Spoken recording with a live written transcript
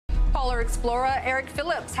Polar explorer Eric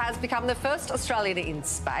Phillips has become the first Australian in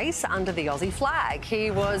space under the Aussie flag.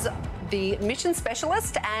 He was the mission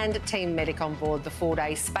specialist and team medic on board the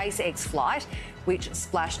 4-day SpaceX flight, which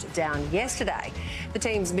splashed down yesterday. The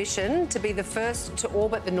team's mission to be the first to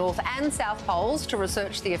orbit the North and South Poles to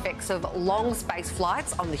research the effects of long space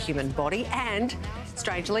flights on the human body and,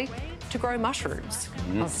 strangely, to grow mushrooms.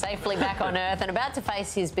 Well, safely back on Earth and about to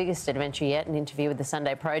face his biggest adventure yet, an interview with the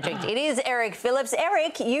Sunday Project. It is Eric Phillips.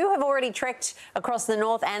 Eric, you have already trekked across the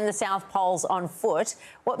North and the South Poles on foot.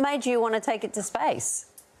 What made you want to take it to space?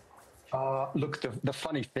 Look, the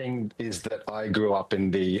funny thing is that I grew up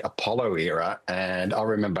in the Apollo era, and I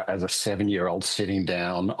remember as a 7-year-old sitting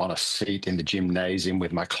down on a seat in the gymnasium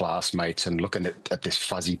with my classmates and looking at this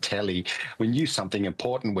fuzzy telly. We knew something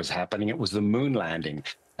important was happening. It was the moon landing.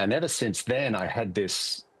 And ever since then, I had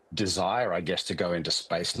this desire, I guess, to go into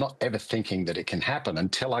space, not ever thinking that it can happen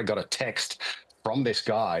until I got a text from this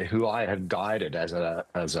guy who I had guided as a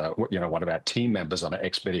one of our team members on an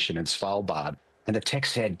expedition in Svalbard. And the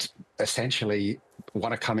text said, essentially,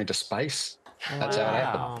 want to come into space? That's how it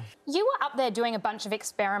happened. You were up there doing a bunch of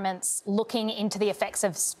experiments looking into the effects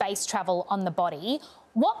of space travel on the body.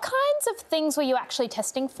 What kinds of things were you actually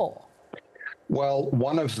testing for? Well,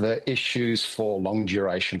 one of the issues for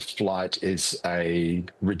long-duration flight is a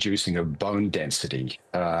reducing of bone density.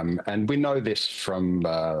 And we know this from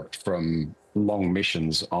long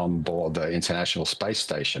missions on board the International Space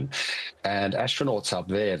Station. And astronauts up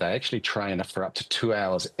there, they actually train for up to 2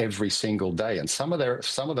 hours every single day. And some of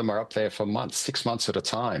them are up there for months, 6 months at a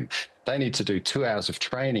time. They need to do 2 hours of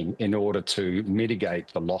training in order to mitigate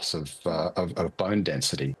the loss of bone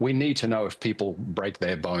density. We need to know if people break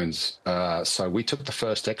their bones. So we took the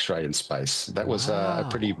first X-ray in space. That was a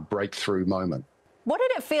pretty breakthrough moment. What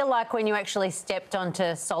did it feel like when you actually stepped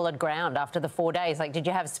onto solid ground after the 4 days? Like, did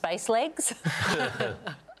you have space legs?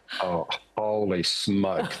 Oh, holy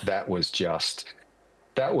smoke. That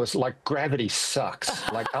was like gravity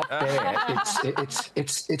sucks. Like up there,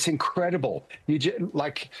 it's incredible.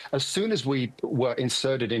 Like as soon as we were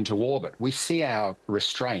inserted into orbit, we see our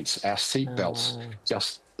restraints, our seat belts,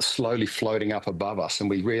 just slowly floating up above us, and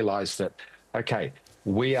we realize that, okay,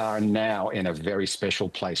 we are now in a very special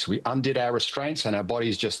place. We undid our restraints and our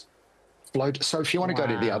bodies just float. So if you want to go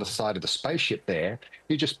to the other side of the spaceship there,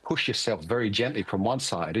 you just push yourself very gently from one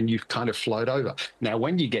side and you kind of float over. Now,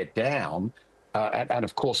 when you get down, and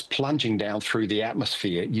of course, plunging down through the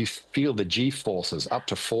atmosphere, you feel the G-forces up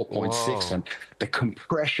to 4.6, and the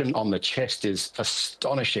compression on the chest is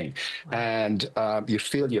astonishing. And you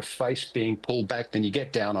feel your face being pulled back. Then you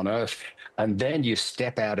get down on Earth, and then you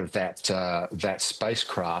step out of that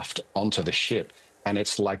spacecraft onto the ship, and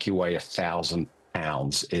it's like you weigh 1,000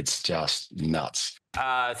 pounds. It's just nuts.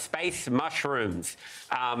 Space mushrooms.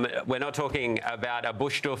 We're not talking about a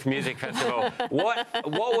Bushduff music festival. What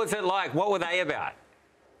was it like? What were they about?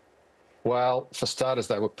 Well, for starters,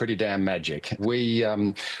 they were pretty damn magic. We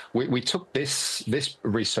took this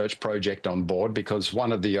research project on board because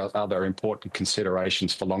one of the other important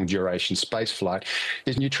considerations for long-duration spaceflight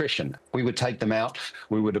is nutrition. We would take them out,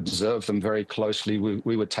 we would observe them very closely,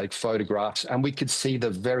 we would take photographs, and we could see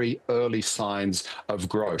the very early signs of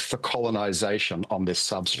growth, the colonization on this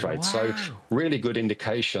substrate. So really good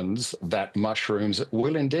indications that mushrooms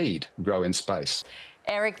will indeed grow in space.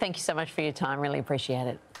 Eric, thank you so much for your time. Really appreciate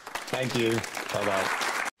it. Thank you. Bye-bye.